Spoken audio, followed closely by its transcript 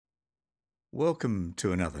Welcome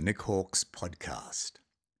to another Nick Hawkes podcast.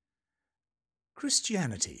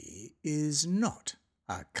 Christianity is not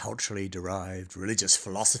a culturally derived religious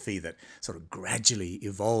philosophy that sort of gradually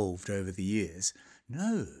evolved over the years.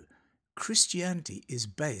 No, Christianity is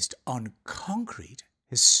based on concrete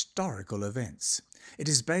historical events. It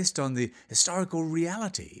is based on the historical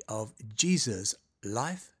reality of Jesus'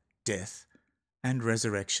 life, death, and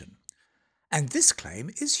resurrection. And this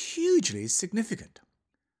claim is hugely significant.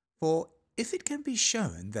 For if it can be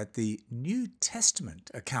shown that the New Testament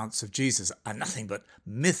accounts of Jesus are nothing but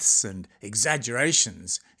myths and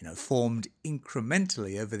exaggerations, formed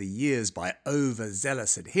incrementally over the years by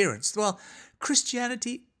overzealous adherents, well,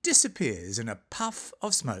 Christianity disappears in a puff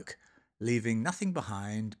of smoke, leaving nothing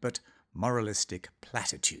behind but moralistic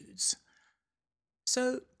platitudes.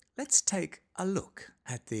 So let's take a look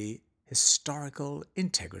at the historical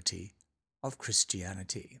integrity of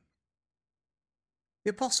Christianity. The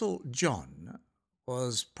Apostle John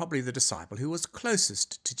was probably the disciple who was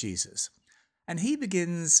closest to Jesus, and he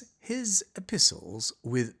begins his epistles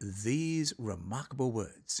with these remarkable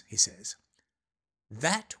words. He says,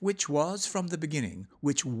 "That which was from the beginning,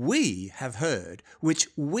 which we have heard, which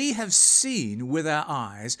we have seen with our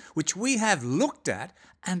eyes, which we have looked at,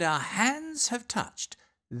 and our hands have touched,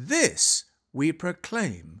 this we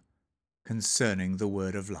proclaim concerning the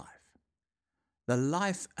word of life. The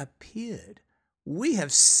life appeared. We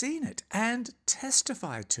have seen it and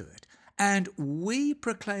testified to it, and we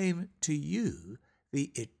proclaim to you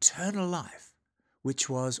the eternal life, which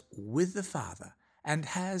was with the Father and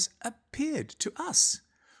has appeared to us.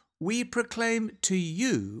 We proclaim to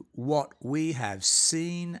you what we have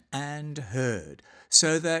seen and heard,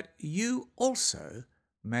 so that you also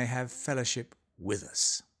may have fellowship with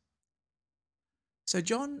us." So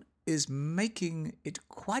John is making it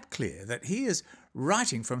quite clear that he is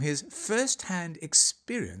writing from his first-hand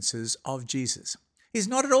experiences of Jesus. He's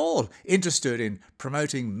not at all interested in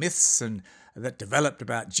promoting myths that developed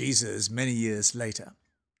about Jesus many years later.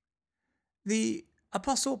 The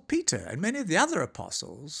Apostle Peter and many of the other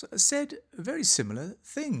apostles said very similar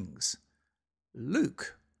things.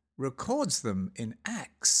 Luke records them in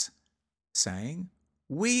Acts, saying,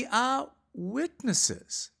 "We are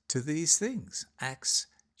witnesses to these things." Acts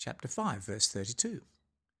chapter 5, verse 32.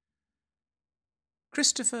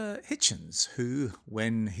 Christopher Hitchens, who,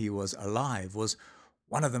 when he was alive, was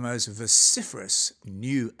one of the most vociferous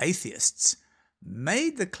new atheists,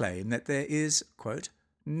 made the claim that there is, quote,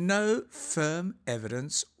 "no firm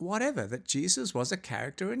evidence whatever that Jesus was a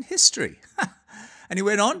character in history." And he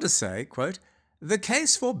went on to say, quote, "The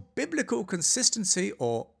case for biblical consistency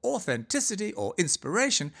or authenticity or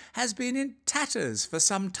inspiration has been in tatters for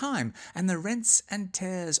some time, and the rents and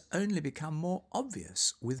tears only become more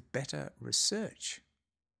obvious with better research."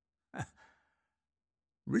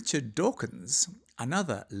 Richard Dawkins,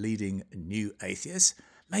 another leading new atheist,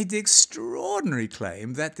 made the extraordinary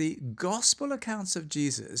claim that the gospel accounts of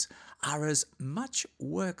Jesus are as much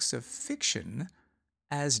works of fiction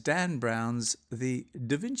as Dan Brown's The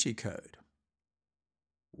Da Vinci Code.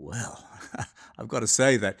 Well, I've got to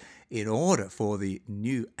say that in order for the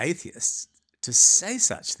new atheists to say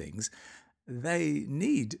such things, they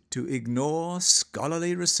need to ignore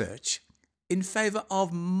scholarly research in favour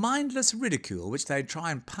of mindless ridicule, which they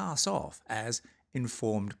try and pass off as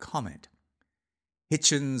informed comment.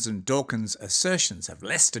 Hitchens and Dawkins' assertions have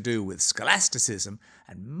less to do with scholasticism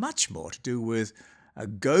and much more to do with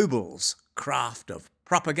Goebbels' craft of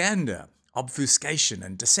propaganda, obfuscation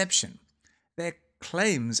and deception. Their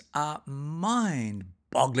claims are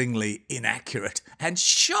mind-bogglingly inaccurate and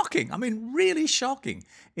shocking, really shocking,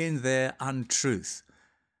 in their untruth.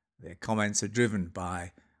 Their comments are driven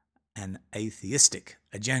by an atheistic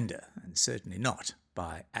agenda and certainly not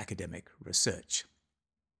by academic research.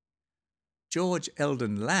 George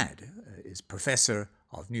Eldon Ladd is Professor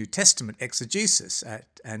of New Testament Exegesis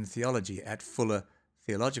and Theology at Fuller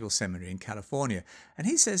Theological Seminary in California, and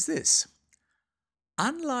he says this: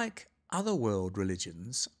 "Unlike other world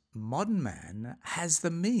religions, modern man has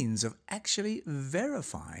the means of actually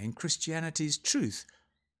verifying Christianity's truth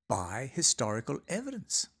by historical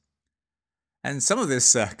evidence. And some of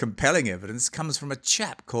this compelling evidence comes from a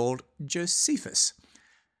chap called Josephus.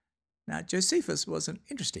 Now, Josephus was an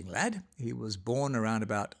interesting lad. He was born around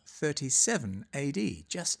about 37 AD,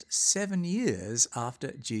 just 7 years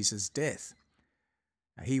after Jesus' death.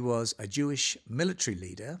 He was a Jewish military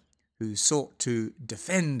leader who sought to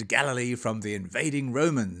defend Galilee from the invading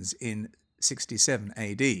Romans in 67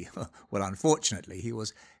 AD. Well, unfortunately, he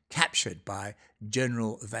was captured by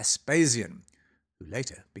General Vespasian, who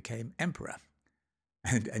later became emperor.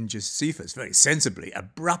 And Josephus very sensibly,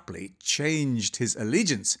 abruptly changed his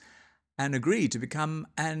allegiance and agreed to become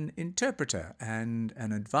an interpreter and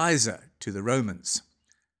an advisor to the Romans.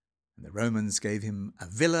 And the Romans gave him a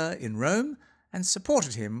villa in Rome and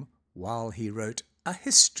supported him while he wrote a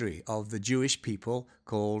history of the Jewish people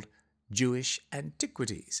called Jewish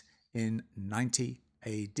Antiquities in 90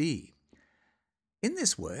 AD. In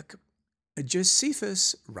this work,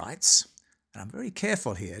 Josephus writes, and I'm very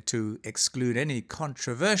careful here to exclude any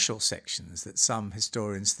controversial sections that some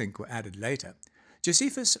historians think were added later.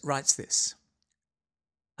 Josephus writes this: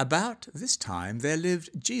 "About this time there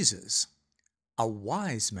lived Jesus, a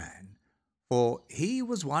wise man, for he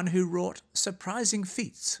was one who wrought surprising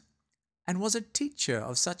feats, and was a teacher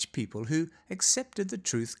of such people who accepted the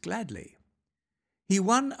truth gladly. He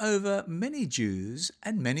won over many Jews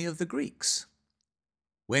and many of the Greeks.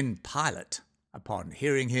 When Pilate, upon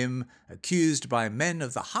hearing him accused by men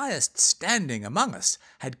of the highest standing among us,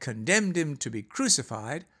 had condemned him to be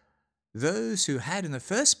crucified, those who had in the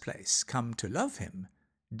first place come to love him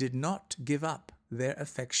did not give up their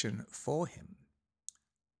affection for him."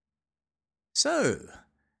 So,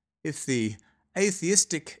 if the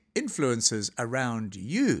atheistic influences around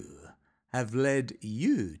you have led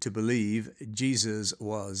you to believe Jesus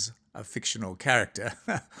was a fictional character,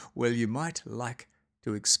 well, you might like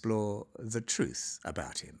to explore the truth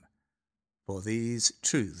about him, for these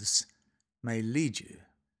truths may lead you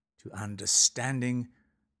to understanding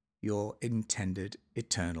your intended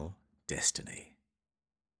eternal destiny.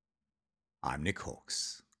 I'm Nick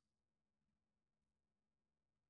Hawkes.